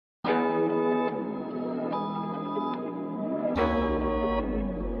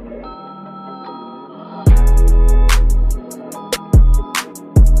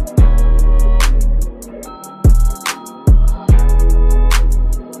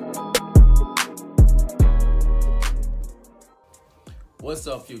What's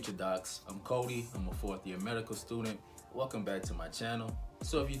up, future docs? I'm Cody. I'm a fourth year medical student. Welcome back to my channel.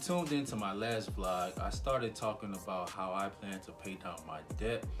 So if you tuned into my last vlog, I started talking about how I plan to pay down my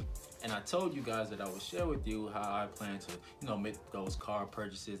debt. And I told you guys that I would share with you how I plan to, make those car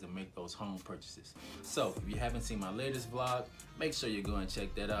purchases and make those home purchases. So if you haven't seen my latest vlog, make sure you go and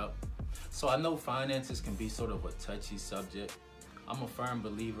check that out. So I know finances can be sort of a touchy subject. I'm a firm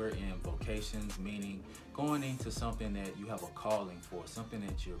believer in vocations, meaning going into something that you have a calling for, something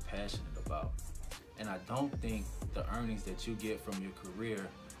that you're passionate about. And I don't think the earnings that you get from your career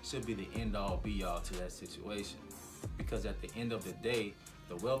should be the end all be all to that situation. Because at the end of the day,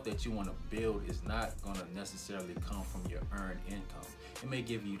 the wealth that you want to build is not going to necessarily come from your earned income. It may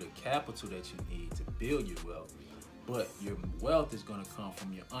give you the capital that you need to build your wealth, but your wealth is going to come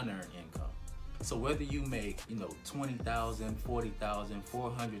from your unearned income. So whether you make, $20,000, $40,000,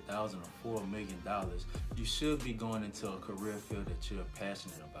 $400,000, or $4 million, you should be going into a career field that you're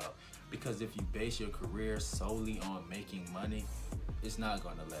passionate about. Because if you base your career solely on making money, it's not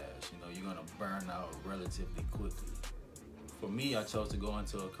going to last. You're going to burn out relatively quickly. For me, I chose to go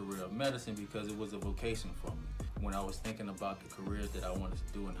into a career of medicine because it was a vocation for me. When I was thinking about the careers that I wanted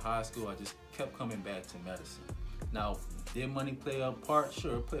to do in high school, I just kept coming back to medicine. Now, did money play a part?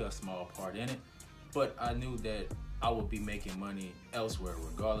 Sure, it played a small part in it. But I knew that I would be making money elsewhere,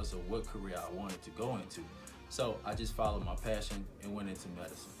 regardless of what career I wanted to go into. So I just followed my passion and went into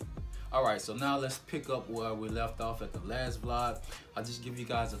medicine. All right, so now let's pick up where we left off at the last vlog. I'll just give you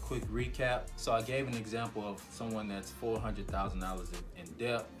guys a quick recap. So I gave an example of someone that's $400,000 in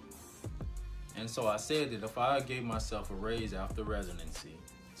debt. And so I said that if I gave myself a raise after residency,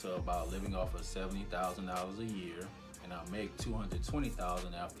 so about living off of $70,000 a year, and I make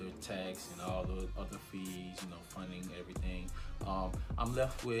 $220,000 after tax and all the other fees, funding, everything, I'm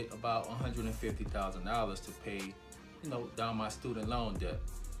left with about $150,000 to pay, down my student loan debt.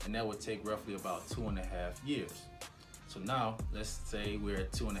 And that would take roughly about 2.5 years. So now, let's say we're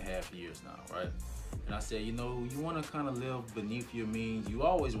at 2.5 years now, right? And I said, you want to kind of live beneath your means. You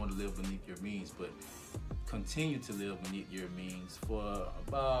always want to live beneath your means, but continue to live beneath your means for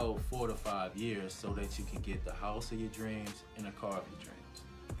about 4 to 5 years so that you can get the house of your dreams and a car of your dreams.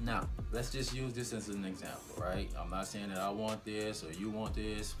 Now, let's just use this as an example, right? I'm not saying that I want this or you want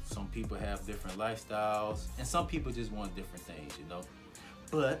this. Some people have different lifestyles and some people just want different things,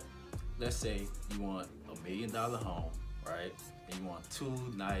 But let's say you want $1 million home, right? And you want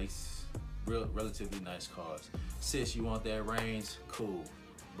 2 nice, relatively nice cars. Sis, you want that Range? Cool.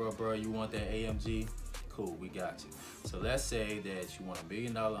 Bro, you want that AMG? Cool, we got you. So let's say that you want $1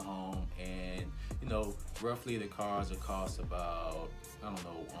 million home and, roughly the cars will cost about,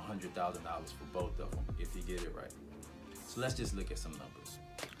 $100,000 for both of them if you get it right. So let's just look at some numbers.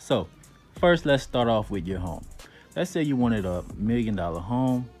 So first, let's start off with your home. Let's say you wanted a $1 million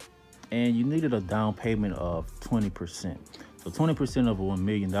home and you needed a down payment of 20%. So 20% of $1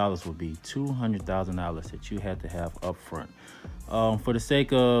 million would be $200,000 that you had to have up front. For the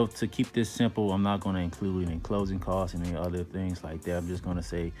sake of, to keep this simple, I'm not going to include any closing costs and any other things like that. I'm just going to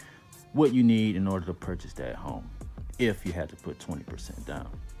say what you need in order to purchase that home if you had to put 20% down.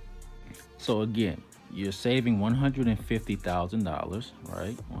 So again, you're saving $150,000,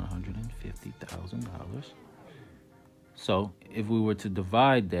 right? $150,000. So if we were to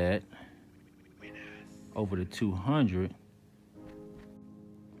divide that over the 200,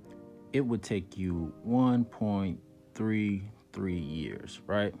 it would take you 1.33 years,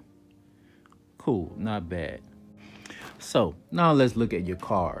 right? Cool, not bad. So now let's look at your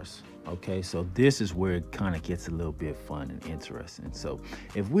cars. Okay, so this is where it kind of gets a little bit fun and interesting. So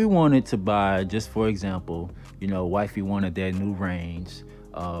if we wanted to buy, just for example, wifey wanted that new Range,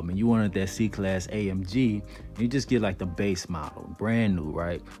 and you wanted that C-Class AMG, you just get like the base model, brand new,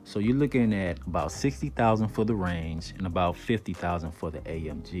 right? So you're looking at about $60,000 for the Range and about $50,000 for the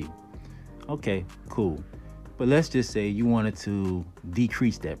AMG. Okay, cool. But let's just say you wanted to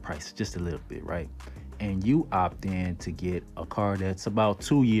decrease that price just a little bit, right? And you opt in to get a car that's about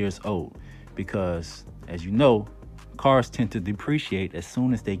 2 years old because, as you know, cars tend to depreciate as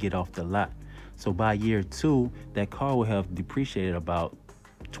soon as they get off the lot. So by year 2, that car will have depreciated about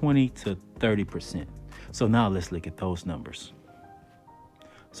 20 to 30%. So now let's look at those numbers.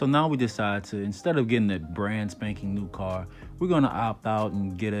 So now we decide to, instead of getting a brand spanking new car, we're going to opt out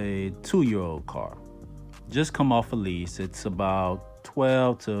and get a 2-year-old car. Just come off a lease. It's about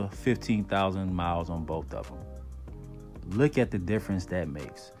 12 to 15,000 miles on both of them. Look at the difference that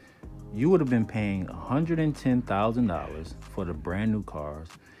makes. You would have been paying $110,000 for the brand new cars,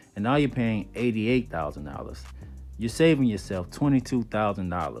 and now you're paying $88,000. You're saving yourself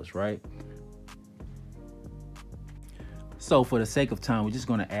 $22,000, right? So for the sake of time, we're just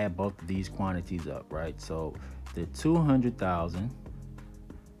going to add both of these quantities up, right? So the 200,000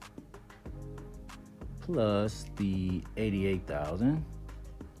 plus the 88,000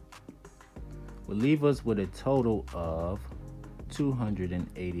 will leave us with a total of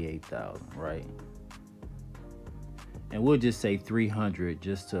 288,000, right? And we'll just say 300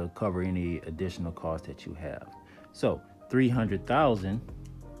 just to cover any additional costs that you have. So 300,000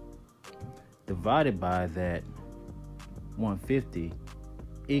 divided by that 150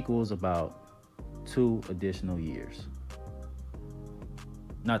 equals about 2 additional years.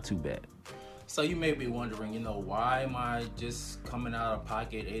 Not too bad. So you may be wondering, why am I just coming out of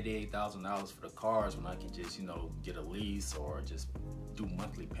pocket $88,000 for the cars when I can just, get a lease or just do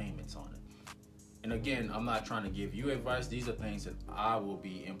monthly payments on it? And again, I'm not trying to give you advice. These are things that I will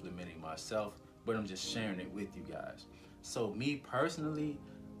be implementing myself, but I'm just sharing it with you guys. So me personally,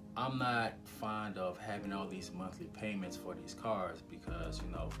 I'm not fond of having all these monthly payments for these cars because,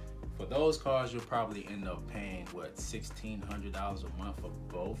 for those cars, you'll probably end up paying, what, $1,600 a month for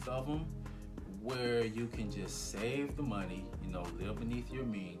both of them, where you can just save the money, live beneath your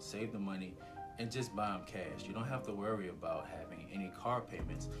means, save the money, and just buy them cash. You don't have to worry about having any car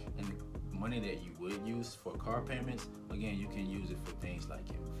payments. And the money that you would use for car payments, again, you can use it for things like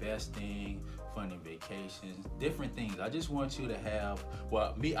investing, funding vacations, different things. I just want you to have,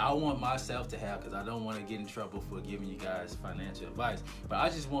 I want myself to have, because I don't want to get in trouble for giving you guys financial advice, but I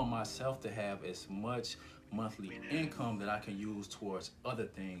just want myself to have as much monthly income that I can use towards other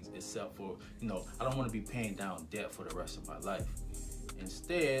things, except for, I don't want to be paying down debt for the rest of my life.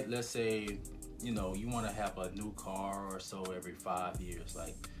 Instead, let's say, you want to have a new car or so every 5 years,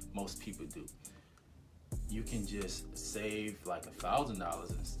 like most people do. You can just save like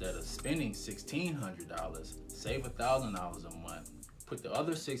 $1,000 instead of spending $1,600. Save $1,000 a month. Put the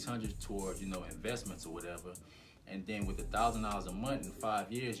other $600 towards, investments or whatever. And then with $1,000 a month in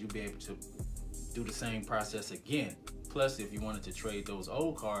 5 years, you'll be able to do the same process again. Plus, if you wanted to trade those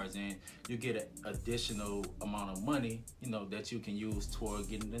old cars in, you get an additional amount of money, that you can use toward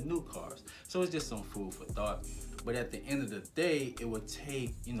getting the new cars. So it's just some food for thought. But at the end of the day, it would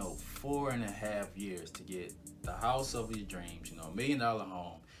take, 4.5 years to get the house of your dreams, $1 million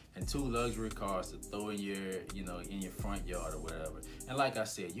home, and 2 luxury cars to throw in your, in your front yard or whatever. And like I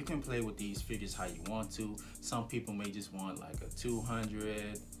said, you can play with these figures how you want to. Some people may just want like a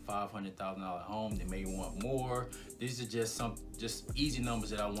 $200,000, $500,000 home. They may want more. These are just easy numbers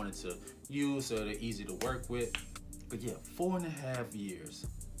that I wanted to use so they're easy to work with. But yeah, 4.5 years.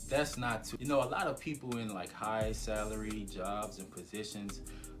 That's not too, a lot of people in like high salary jobs and positions,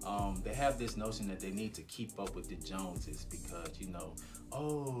 they have this notion that they need to keep up with the Joneses because,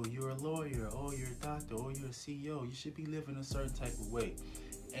 oh, you're a lawyer, oh, you're a doctor, oh, you're a CEO, you should be living a certain type of way.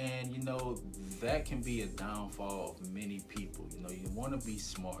 And, that can be a downfall of many people. You want to be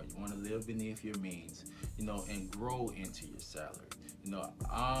smart, you want to live beneath your means, and grow into your salary.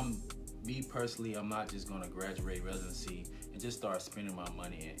 Me personally, I'm not just going to graduate residency and just start spending my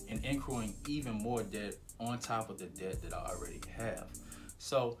money and incurring even more debt on top of the debt that I already have.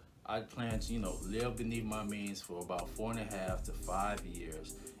 So I plan to, live beneath my means for about 4.5 to 5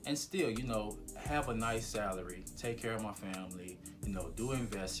 years and still, have a nice salary, take care of my family, do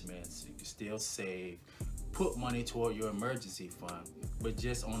investments, you can still save, put money toward your emergency fund, but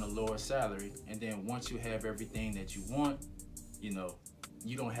just on a lower salary. And then once you have everything that you want,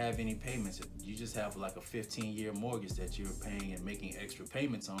 you don't have any payments. You just have like a 15-year mortgage that you're paying and making extra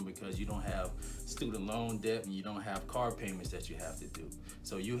payments on because you don't have student loan debt and you don't have car payments that you have to do.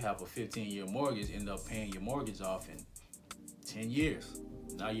 So you have a 15-year mortgage, end up paying your mortgage off in 10 years.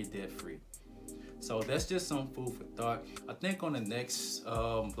 Now you're debt free. So that's just some food for thought. I think on the next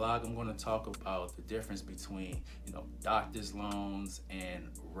vlog, I'm going to talk about the difference between, doctor's loans and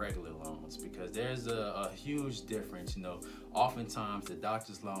regular loans, because there's a huge difference. Oftentimes the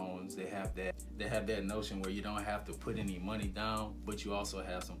doctor's loans, they have that notion where you don't have to put any money down, but you also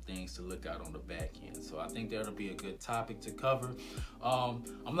have some things to look out on the back end. So I think that'll be a good topic to cover. I'm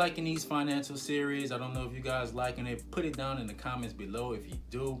liking these financial series. I don't know if you guys liking it. Put it down in the comments below if you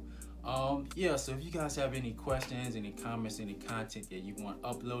do. Yeah, so if you guys have any questions, any comments, any content that you want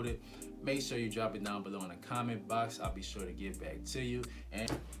uploaded, make sure you drop it down below in the comment box. I'll be sure to get back to you.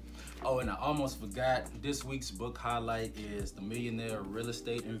 And I almost forgot, this week's book highlight is The Millionaire Real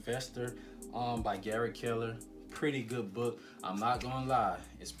Estate Investor by Gary Keller. Pretty good book. I'm not gonna lie,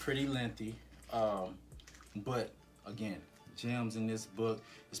 it's pretty lengthy, but again, gems in this book,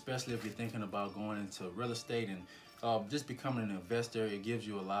 especially if you're thinking about going into real estate and just becoming an investor. It gives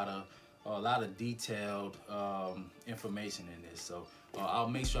you a lot of a lot of detailed information in this. So I'll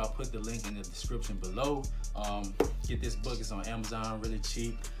make sure I put the link in the description below. Get this book, it's on Amazon, really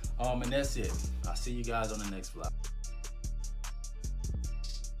cheap. And that's it. I'll see you guys on the next vlog.